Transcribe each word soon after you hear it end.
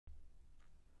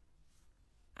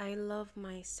I love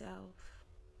myself.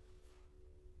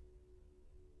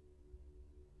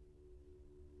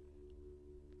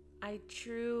 I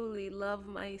truly love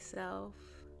myself.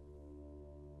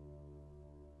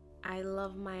 I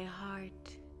love my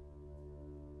heart.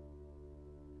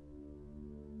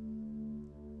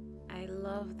 I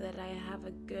love that I have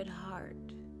a good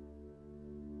heart.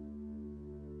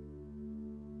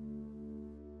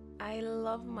 I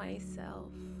love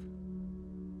myself.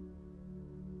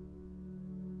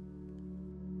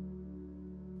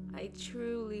 I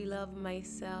truly love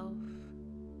myself.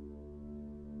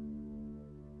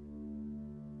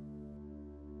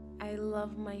 I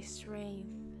love my strength.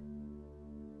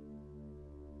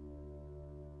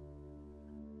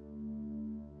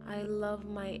 I love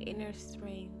my inner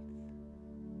strength.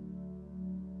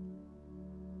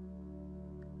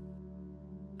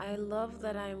 I love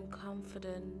that I'm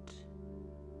confident.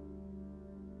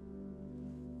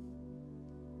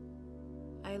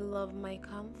 I love my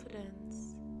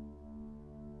confidence.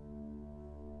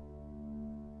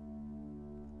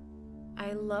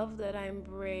 I love that I'm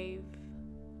brave.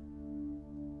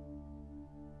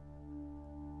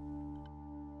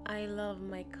 I love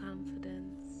my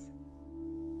confidence.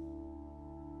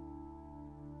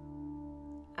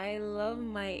 I love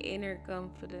my inner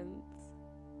confidence.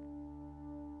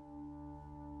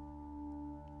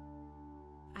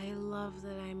 I love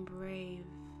that I'm brave.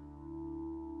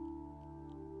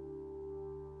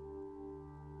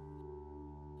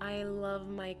 I love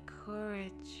my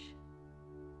courage.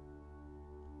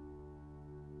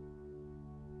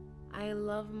 I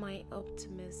love my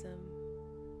optimism.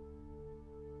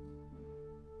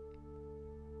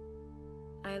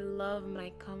 I love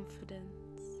my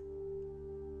confidence.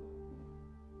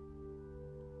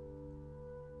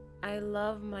 I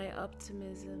love my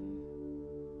optimism.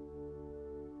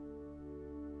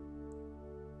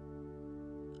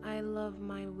 I love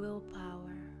my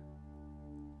willpower.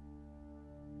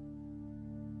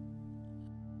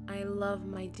 I love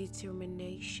my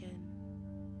determination.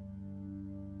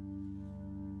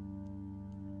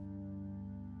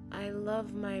 I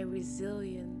love my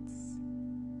resilience.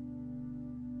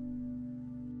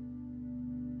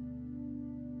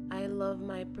 I love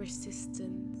my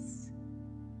persistence.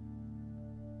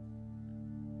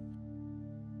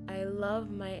 I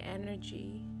love my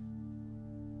energy.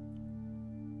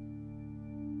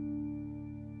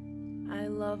 I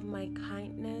love my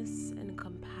kindness and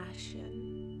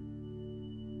compassion.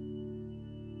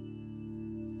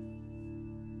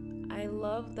 I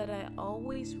love that I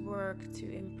always work to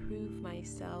improve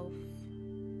myself.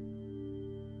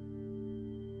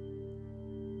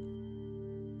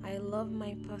 I love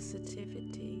my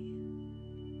positivity.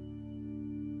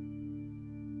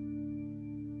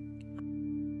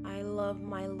 I love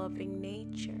my loving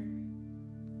nature.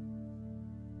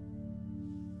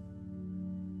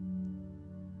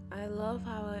 I love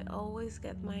how I always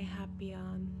get my happy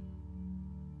on.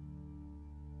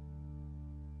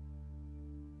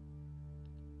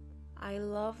 I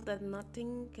love that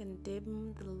nothing can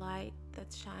dim the light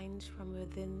that shines from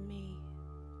within me.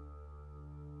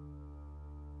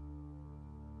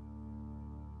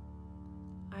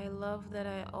 I love that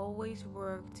I always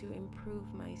work to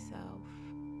improve myself.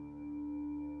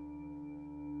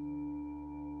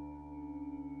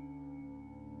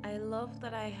 I love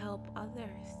that I help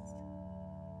others.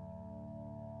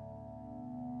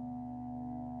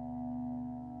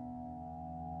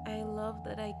 I love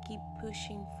that I keep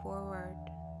pushing forward.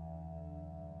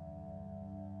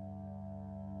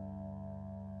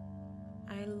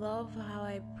 I love how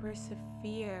I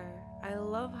persevere. I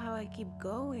love how I keep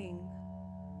going.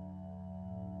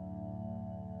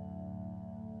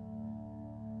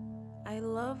 I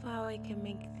love how I can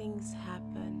make things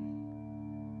happen.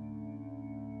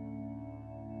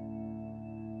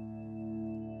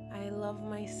 I love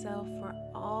myself for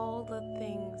all the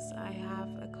things I have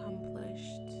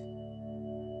accomplished.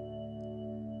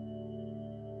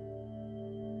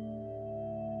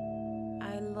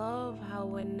 I love how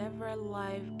whenever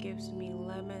life gives me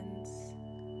lemons,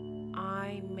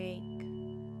 I make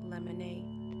lemonade.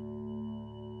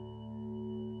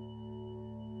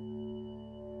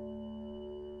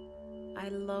 I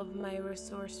love my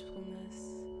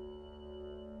resourcefulness.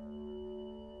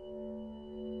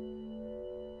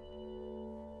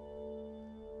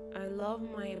 I love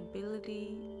my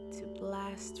ability to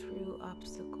blast through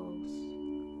obstacles.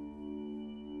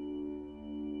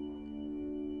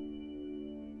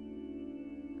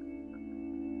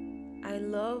 I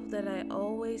love that I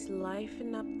always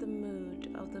liven up the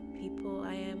mood of the people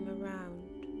I am around.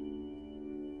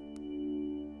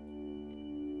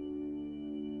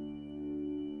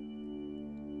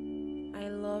 I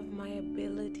love my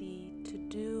ability to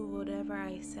do whatever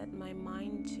I set my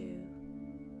mind to.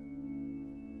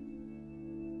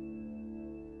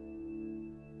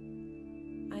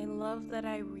 I love that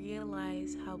I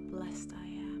realize how blessed I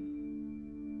am.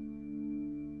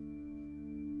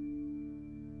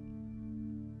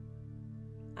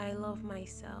 I love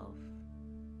myself.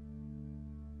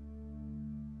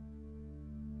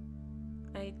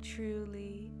 I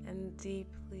truly and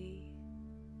deeply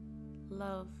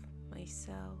love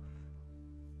myself.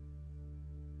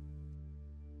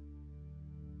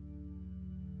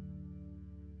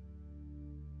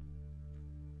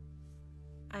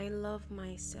 I love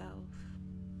myself.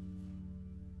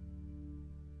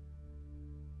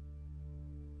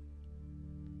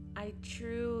 I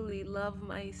truly love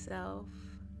myself.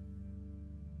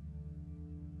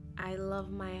 I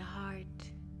love my heart.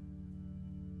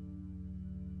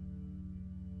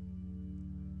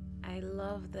 I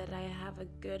love that I have a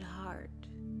good heart.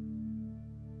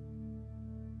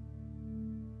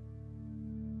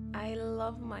 I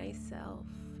love myself.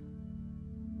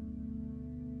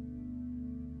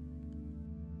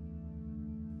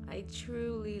 I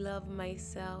truly love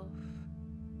myself.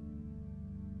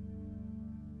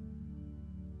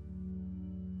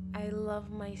 I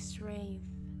love my strength.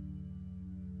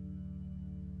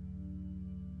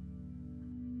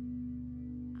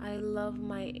 I love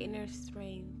my inner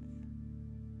strength.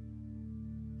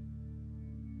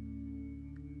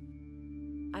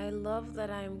 I love that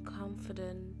I am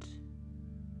confident.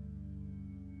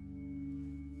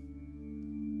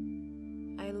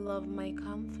 I love my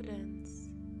confidence.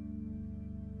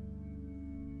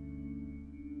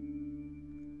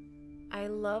 I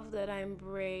love that I'm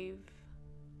brave.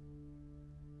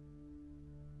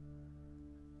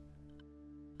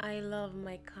 I love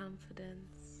my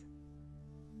confidence.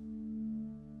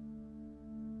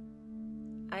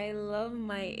 I love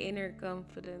my inner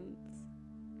confidence.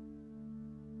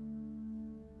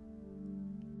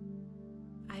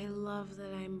 I love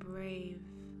that I'm brave.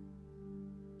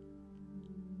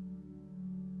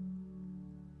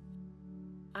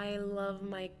 I love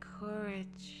my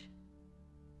courage.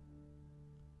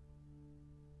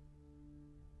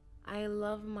 I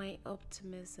love my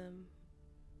optimism.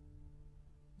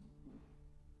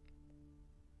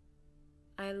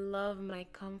 I love my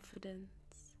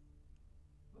confidence.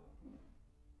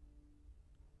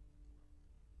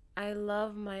 I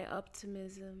love my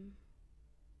optimism.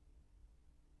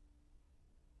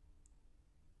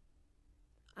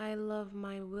 I love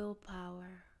my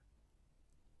willpower.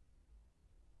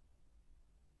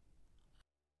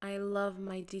 I love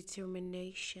my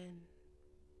determination.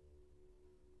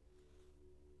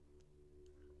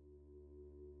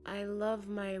 I love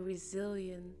my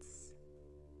resilience.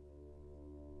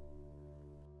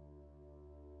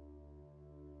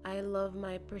 I love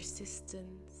my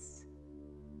persistence.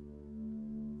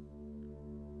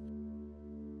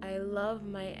 I love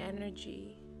my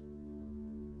energy.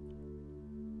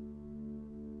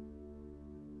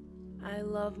 I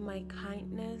love my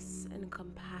kindness and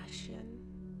compassion.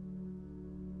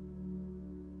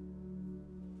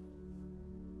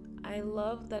 I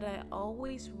love that I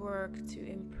always work to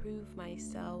improve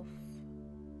myself.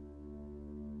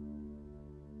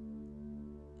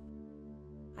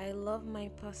 I love my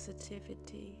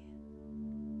positivity.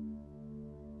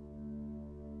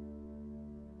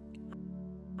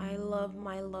 I love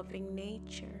my loving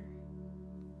nature.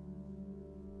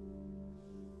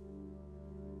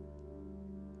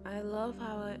 I love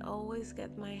how I always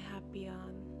get my happy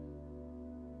on.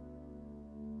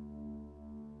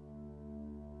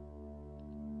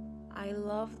 I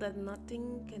love that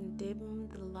nothing can dim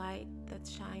the light that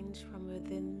shines from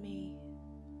within me.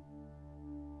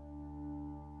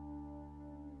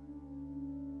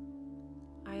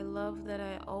 I love that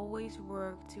I always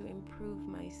work to improve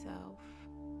myself.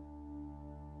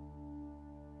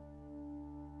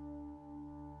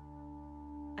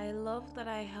 I love that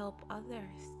I help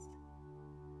others.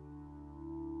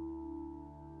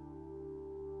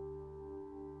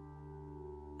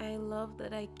 I love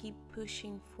that I keep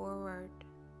pushing forward.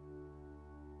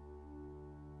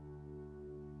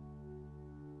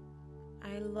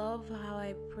 I love how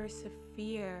I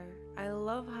persevere. I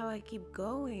love how I keep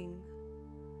going.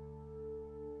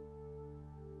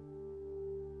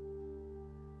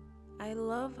 I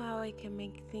love how I can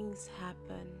make things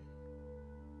happen.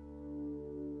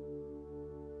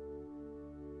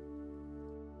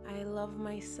 I love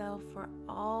myself for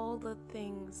all the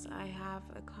things I have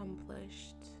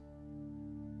accomplished.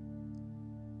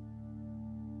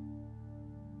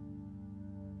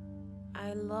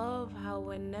 I love how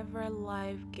whenever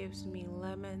life gives me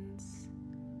lemons,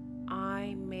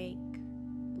 I make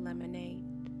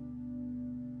lemonade.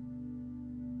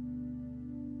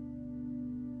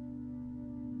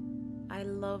 I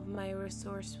love my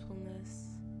resourcefulness.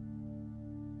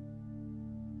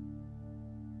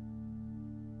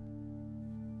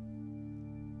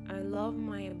 I love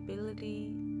my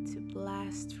ability to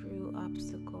blast through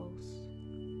obstacles.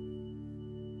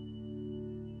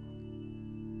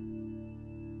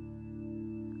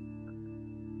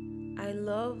 I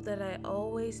love that I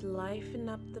always liven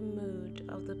up the mood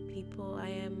of the people I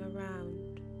am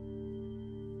around.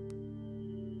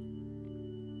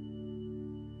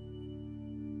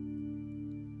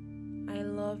 I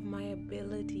love my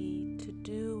ability to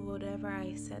do whatever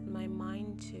I set my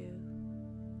mind to.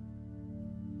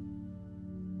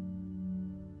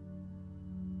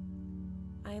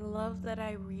 I love that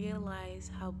I realize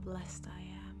how blessed I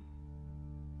am.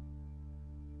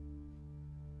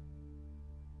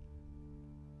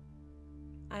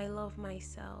 I love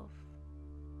myself.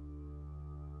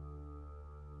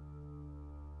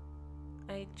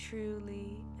 I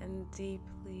truly and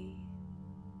deeply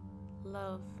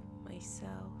love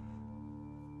myself.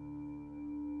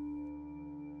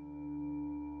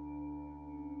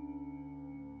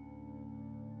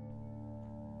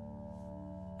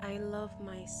 I love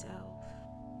myself.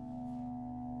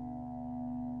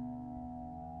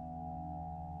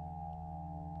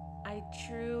 I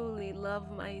truly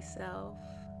love myself.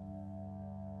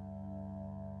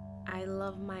 I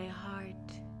love my heart.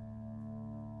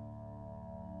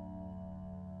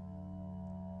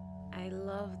 I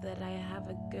love that I have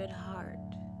a good heart.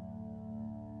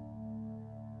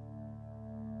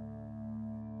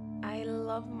 I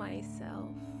love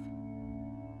myself.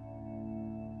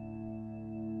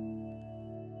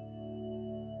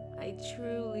 I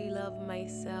truly love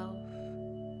myself.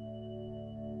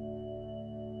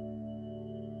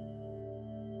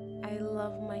 I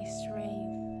love my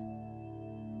strength.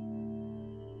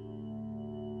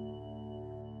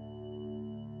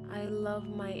 I love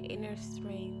my inner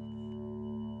strength.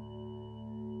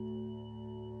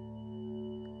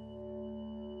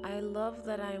 I love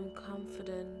that I am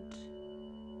confident.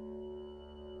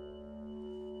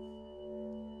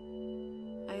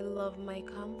 I love my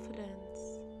confidence.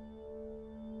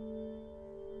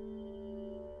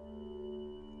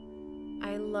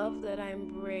 I love that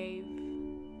I'm brave.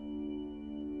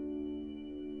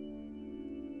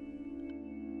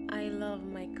 I love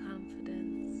my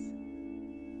confidence.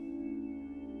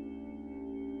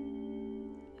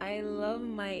 I love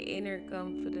my inner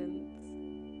confidence.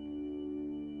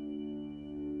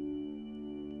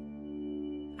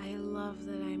 I love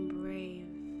that I'm brave.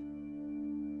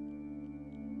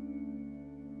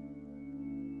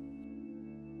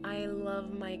 I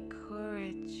love my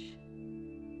courage.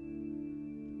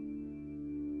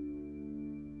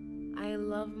 I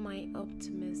love my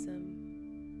optimism.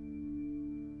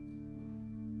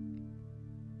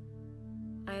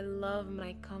 I love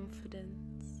my confidence.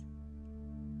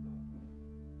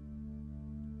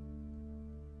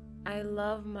 I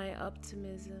love my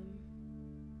optimism.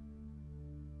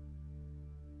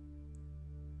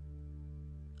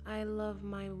 I love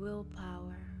my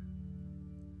willpower.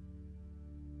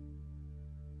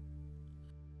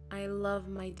 I love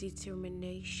my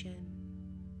determination.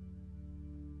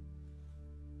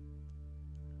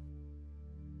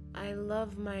 I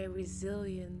love my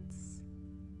resilience.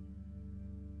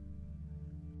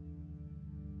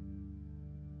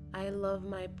 I love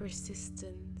my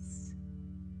persistence.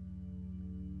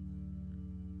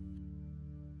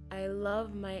 I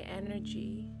love my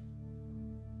energy.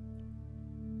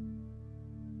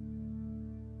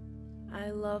 I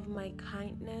love my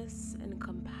kindness and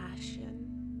compassion.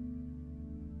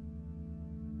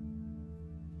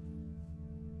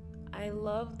 I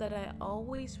love that I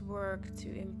always work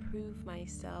to improve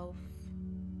myself.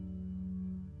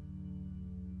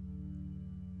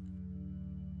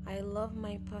 I love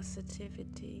my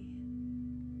positivity.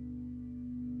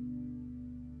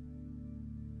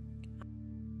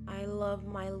 I love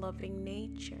my loving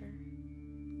nature.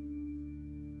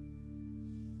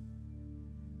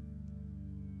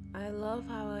 I love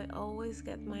how I always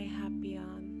get my happy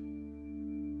on.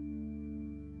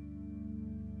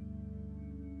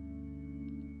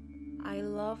 I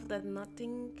love that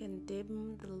nothing can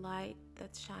dim the light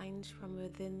that shines from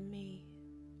within me.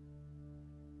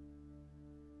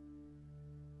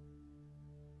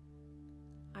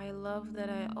 I love that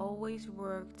I always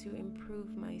work to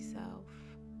improve myself.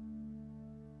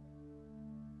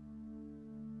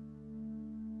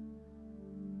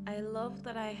 I love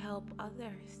that I help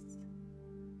others.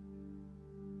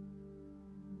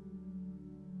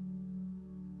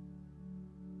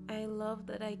 I love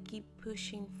that I keep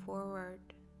pushing forward.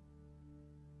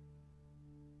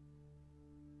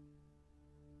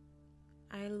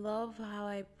 I I love how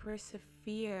I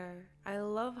persevere. I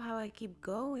love how I keep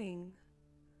going.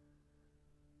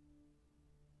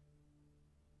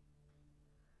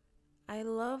 I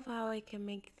love how I can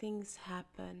make things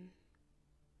happen.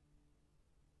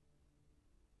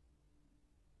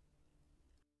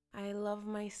 I love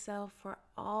myself for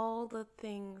all the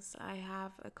things I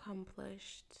have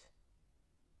accomplished.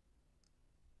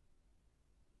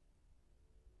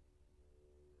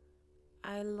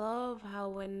 I love how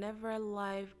whenever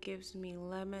life gives me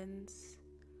lemons,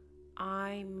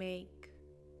 I make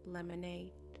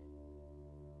lemonade.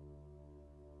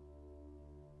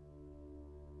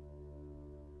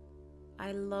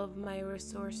 I love my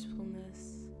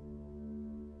resourcefulness.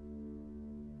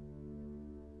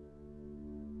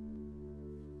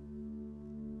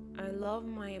 I love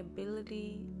my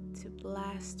ability to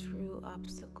blast through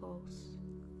obstacles.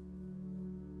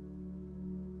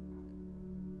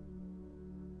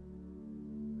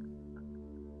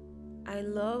 I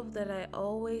love that I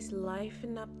always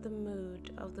liven up the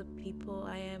mood of the people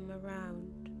I am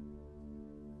around.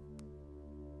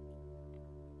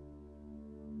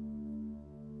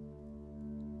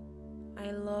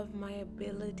 I love my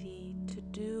ability to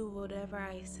do whatever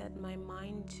I set my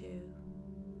mind to.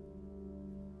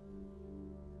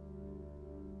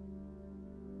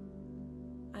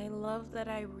 I love that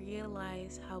I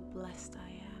realize how blessed I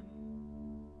am.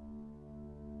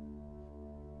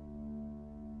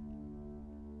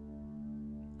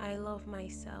 I love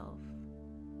myself.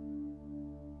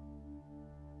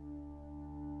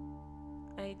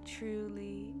 I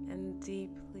truly and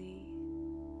deeply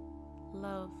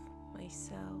love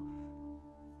myself.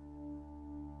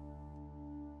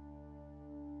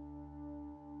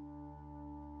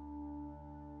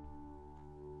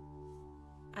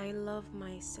 I love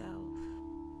myself.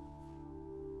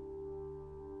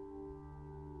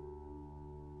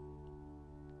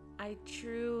 I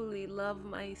truly love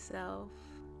myself.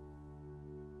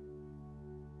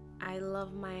 I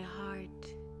love my heart.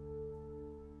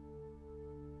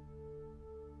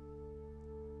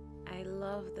 I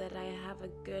love that I have a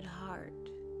good heart.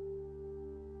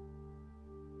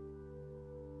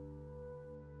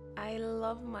 I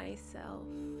love myself.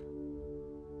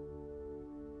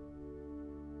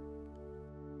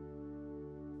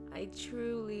 I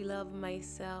truly love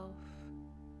myself.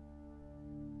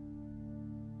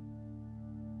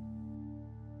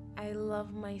 I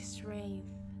love my strength.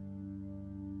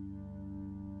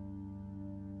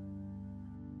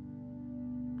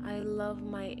 I love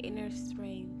my inner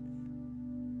strength.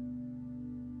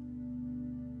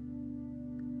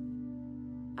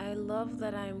 I love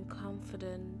that I'm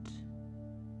confident.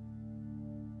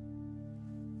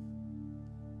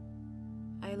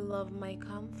 I love my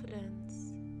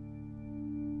confidence.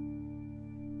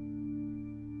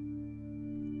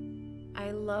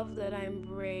 I love that I'm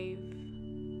brave.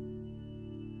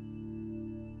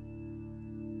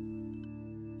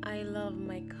 I love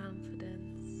my confidence.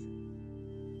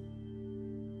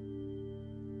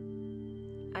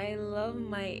 I love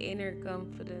my inner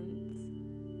confidence.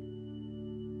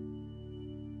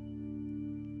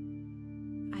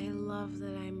 I love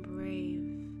that I'm brave.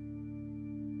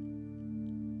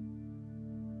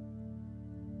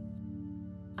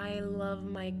 I love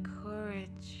my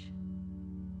courage.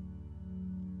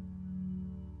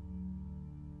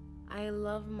 I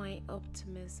love my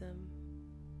optimism.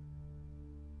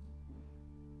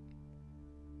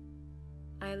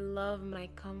 I love my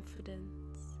confidence.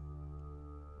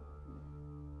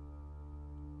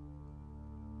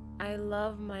 I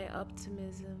love my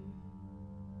optimism.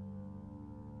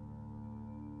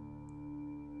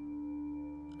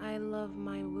 I love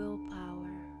my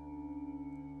willpower.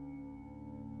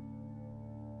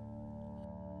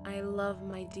 I love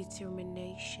my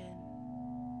determination.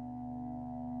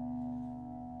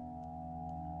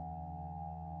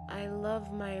 I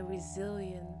love my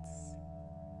resilience.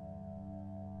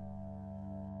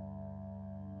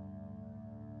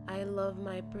 I love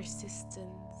my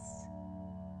persistence.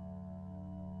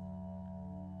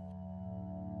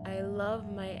 I love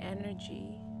my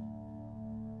energy.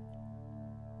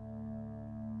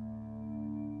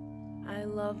 I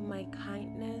love my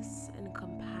kindness and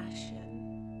compassion.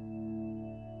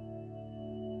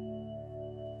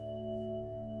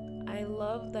 I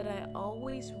love that I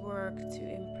always work to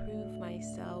improve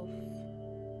myself.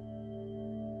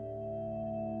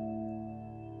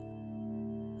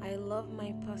 I love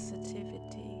my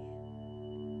positivity.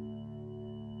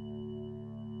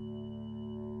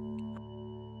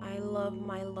 I love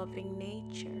my loving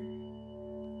nature.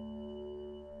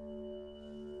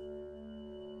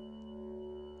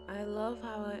 I love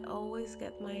how I always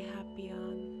get my happy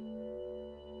on.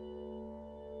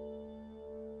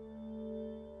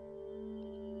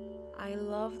 I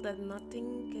love that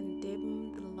nothing can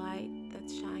dim the light that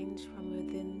shines from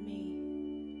within me.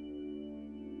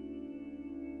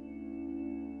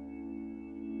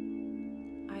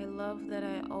 I love that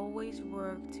I always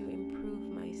work to improve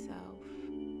myself.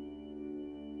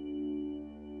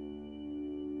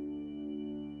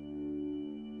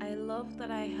 I love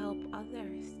that I help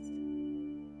others.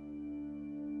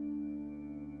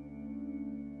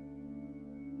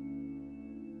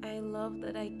 I love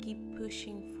that I keep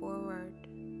pushing forward.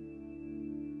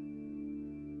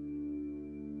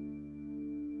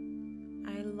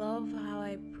 I love how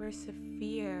I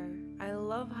persevere. I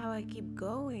love how I keep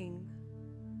going.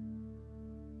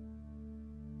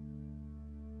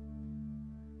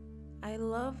 I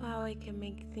love how I can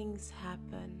make things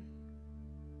happen.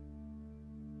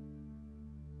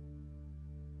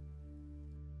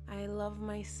 I love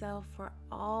myself for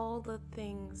all the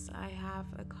things I have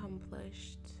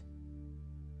accomplished.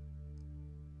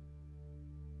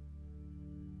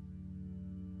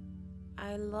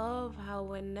 I love how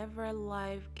whenever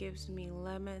life gives me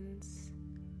lemons,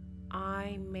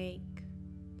 I make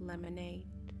lemonade.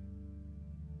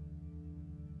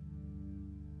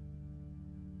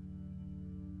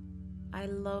 I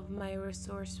love my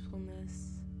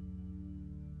resourcefulness.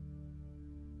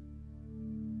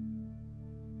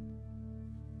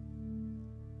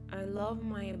 I love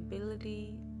my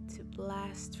ability to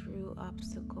blast through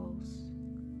obstacles.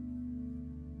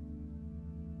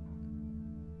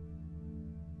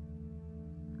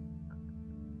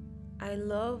 I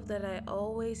love that I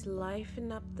always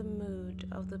liven up the mood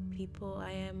of the people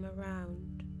I am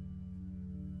around.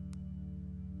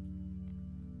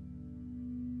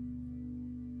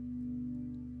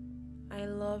 I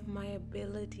love my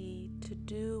ability to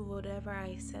do whatever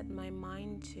I set my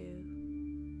mind to.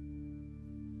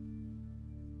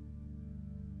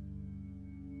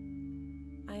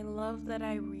 I love that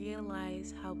I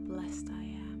realize how blessed I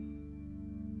am.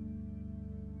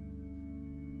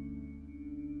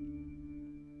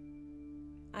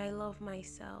 I love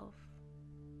myself.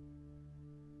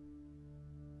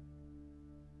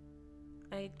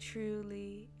 I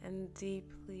truly and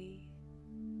deeply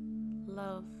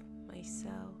love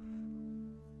myself.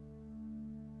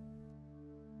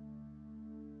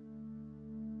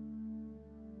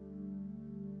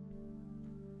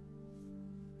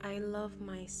 I love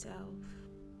myself.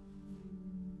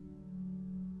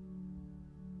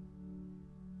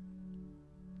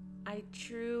 I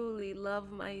truly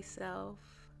love myself.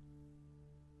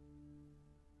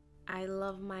 I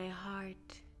love my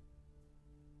heart.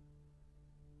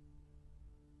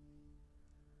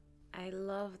 I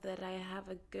love that I have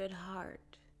a good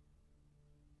heart.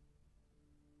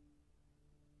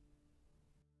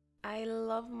 I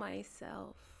love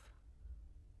myself.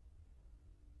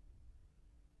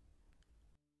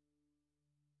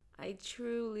 I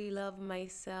truly love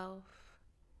myself.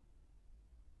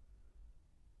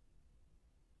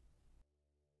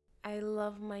 I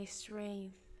love my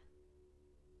strength.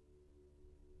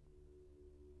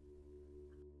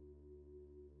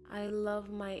 I love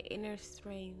my inner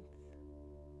strength.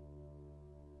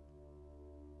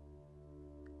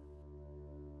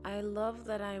 I love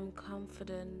that I am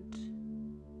confident.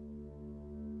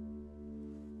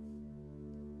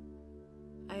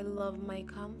 I love my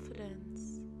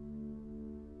confidence.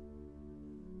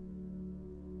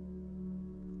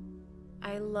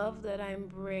 I love that I'm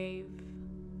brave.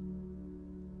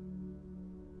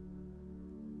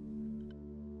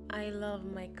 I love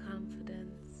my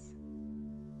confidence.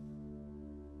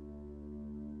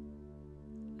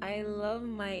 I love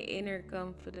my inner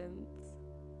confidence.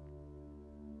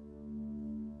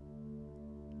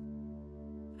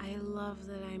 I love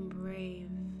that I'm brave.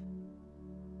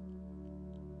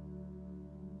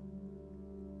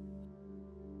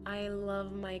 I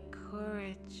love my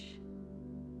courage.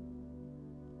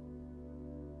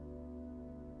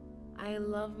 I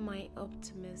love my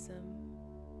optimism.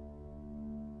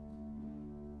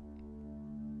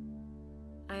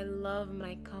 I love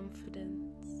my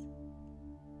confidence.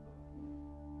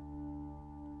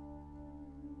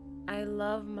 I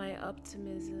love my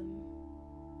optimism.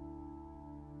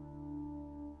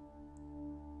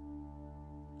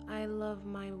 I love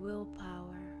my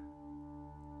willpower.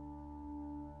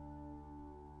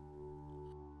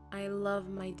 I love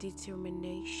my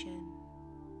determination.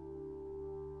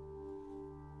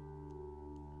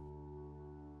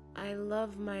 I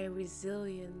love my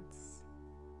resilience.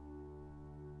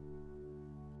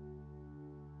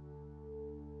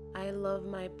 I love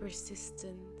my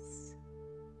persistence.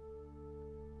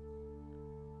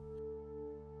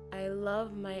 I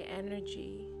love my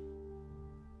energy.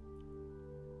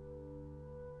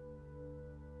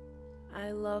 I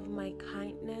love my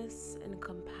kindness and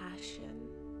compassion.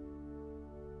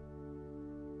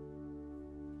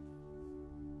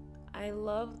 I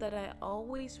love that I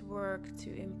always work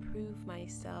to improve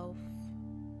myself.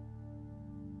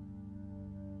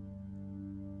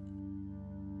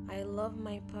 I love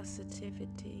my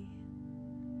positivity.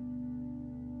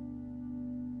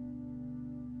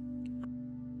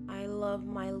 I love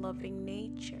my loving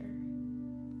nature.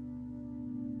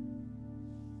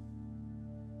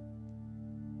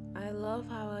 I love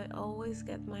how I always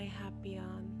get my happy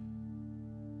on.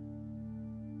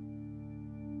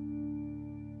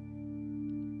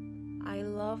 I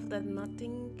love that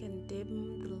nothing can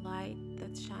dim the light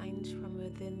that shines from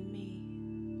within me.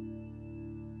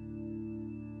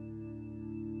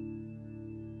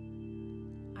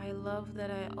 I love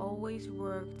that I always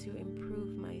work to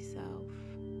improve myself.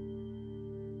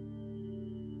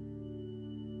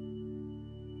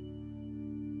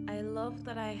 I love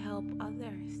that I help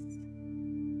others.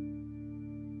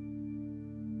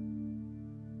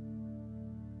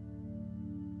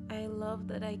 I love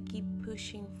that I keep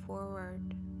pushing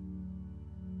forward.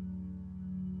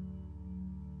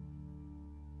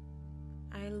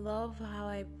 I love how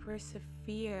I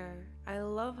persevere. I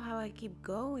love how I keep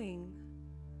going.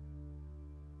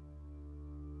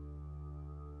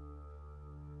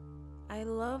 I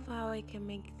love how I can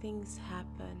make things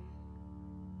happen.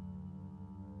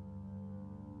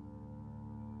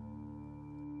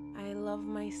 I love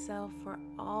myself for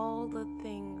all the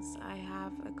things I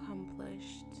have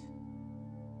accomplished.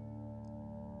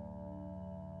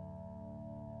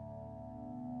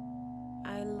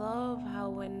 I love how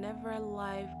whenever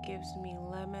life gives me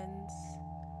lemons,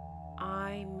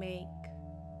 I make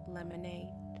lemonade.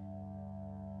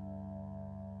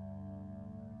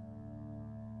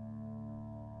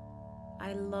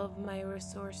 I love my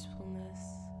resourcefulness.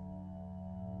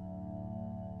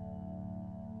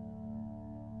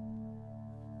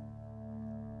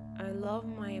 I love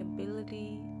my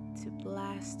ability to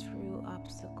blast through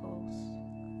obstacles.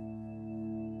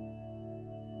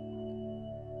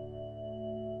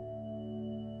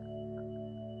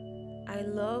 I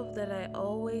love that I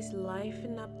always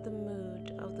liven up the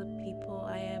mood of the people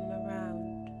I am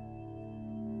around.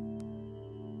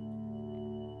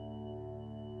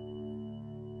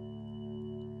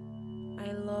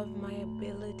 I love my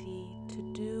ability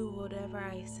to do whatever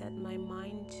I set my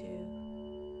mind to.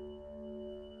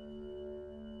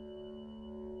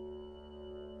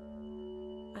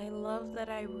 I love that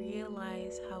I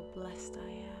realize how blessed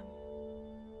I am.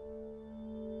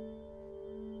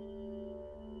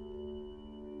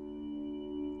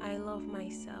 I love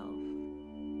myself.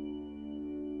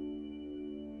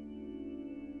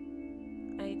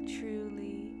 I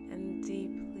truly and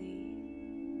deeply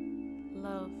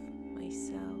love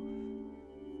myself.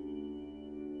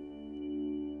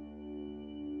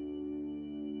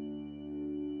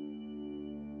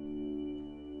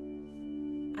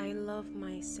 I love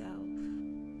myself.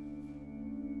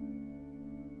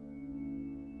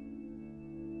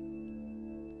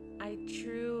 I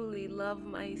truly love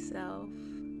myself.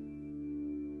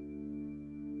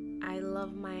 I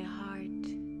love my heart.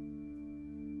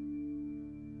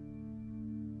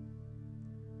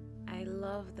 I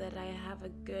love that I have a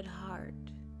good heart.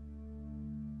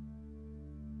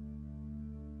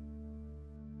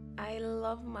 I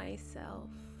love myself.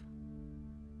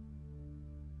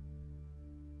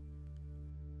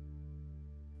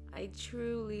 I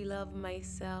truly love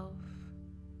myself.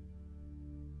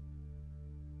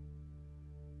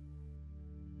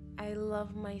 I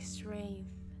love my strength.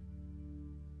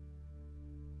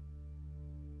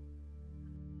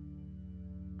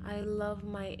 I love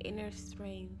my inner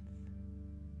strength.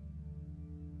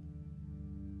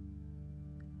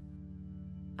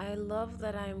 I love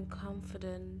that I'm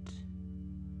confident.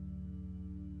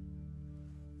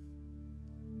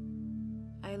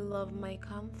 I love my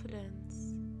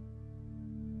confidence.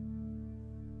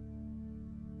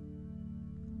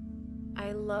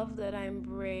 I love that I'm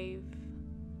brave.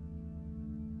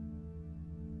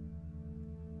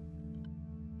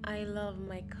 I love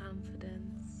my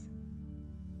confidence.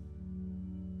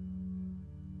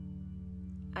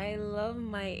 I love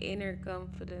my inner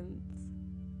confidence.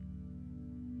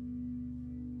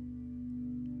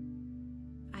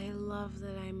 I love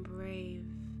that I'm brave.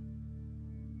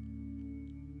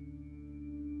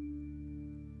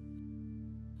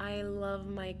 I love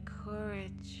my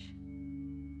courage.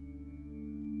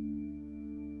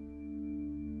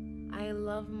 I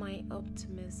love my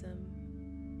optimism.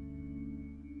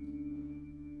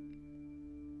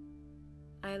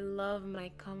 I love my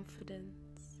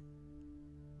confidence.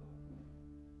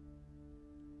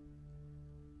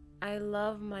 I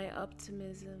love my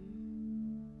optimism.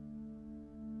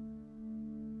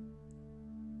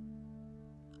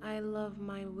 I love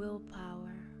my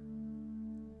willpower.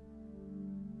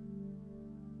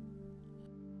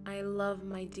 I love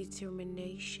my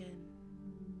determination.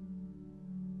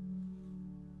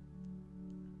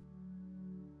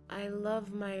 I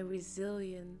love my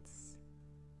resilience.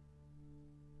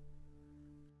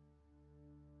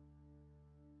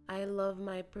 I love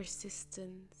my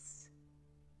persistence.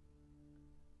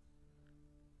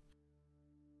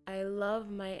 I love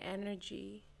my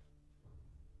energy.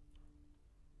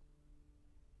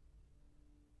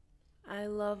 I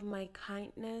love my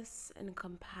kindness and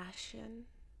compassion.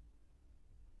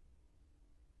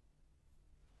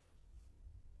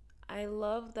 I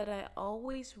love that I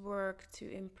always work to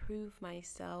improve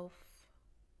myself.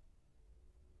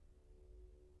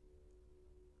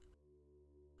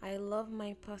 I love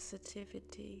my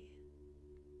positivity.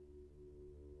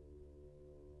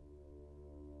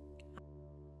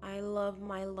 I love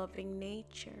my loving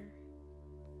nature.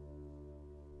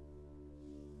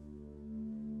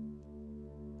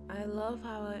 I love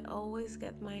how I always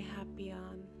get my happy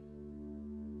on.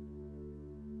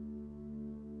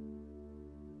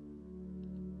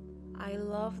 I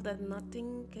love that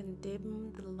nothing can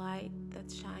dim the light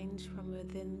that shines from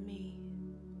within me.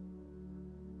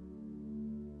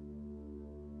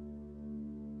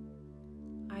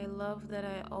 I love that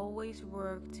I always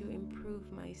work to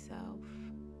improve myself.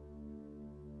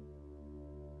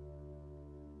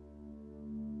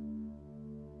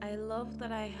 I love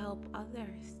that I help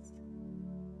others.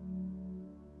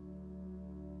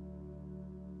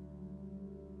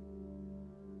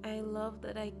 I love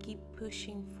that I keep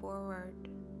pushing forward.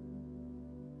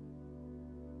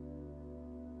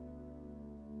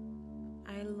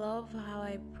 I love how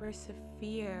I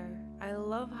persevere. I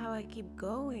love how I keep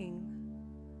going.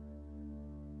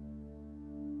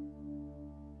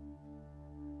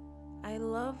 I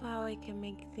love how I can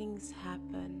make things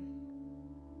happen.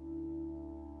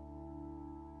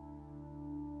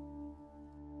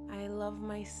 I love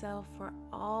myself for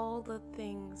all the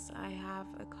things I have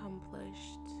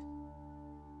accomplished.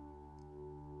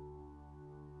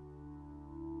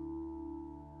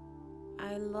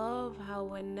 I love how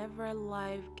whenever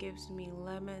life gives me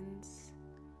lemons,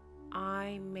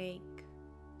 I make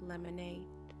lemonade.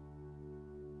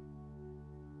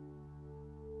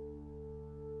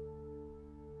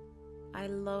 I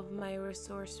love my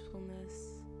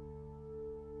resourcefulness.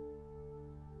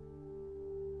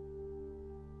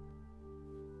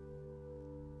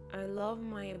 I love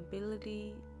my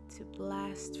ability to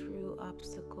blast through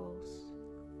obstacles.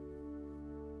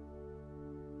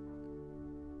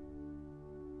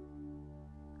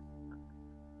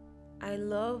 I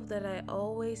love that I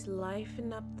always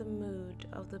liven up the mood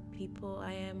of the people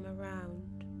I am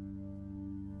around.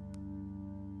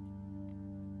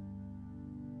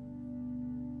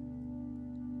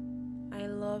 I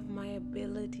love my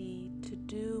ability to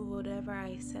do whatever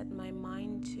I set my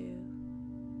mind to.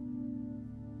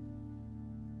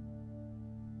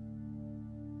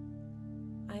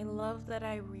 I love that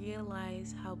I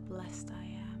realize how blessed I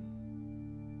am.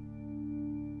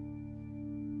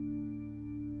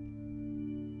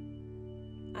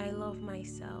 I love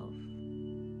myself.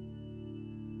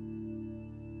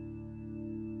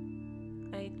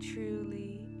 I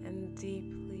truly and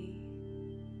deeply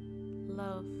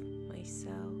love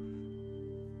myself.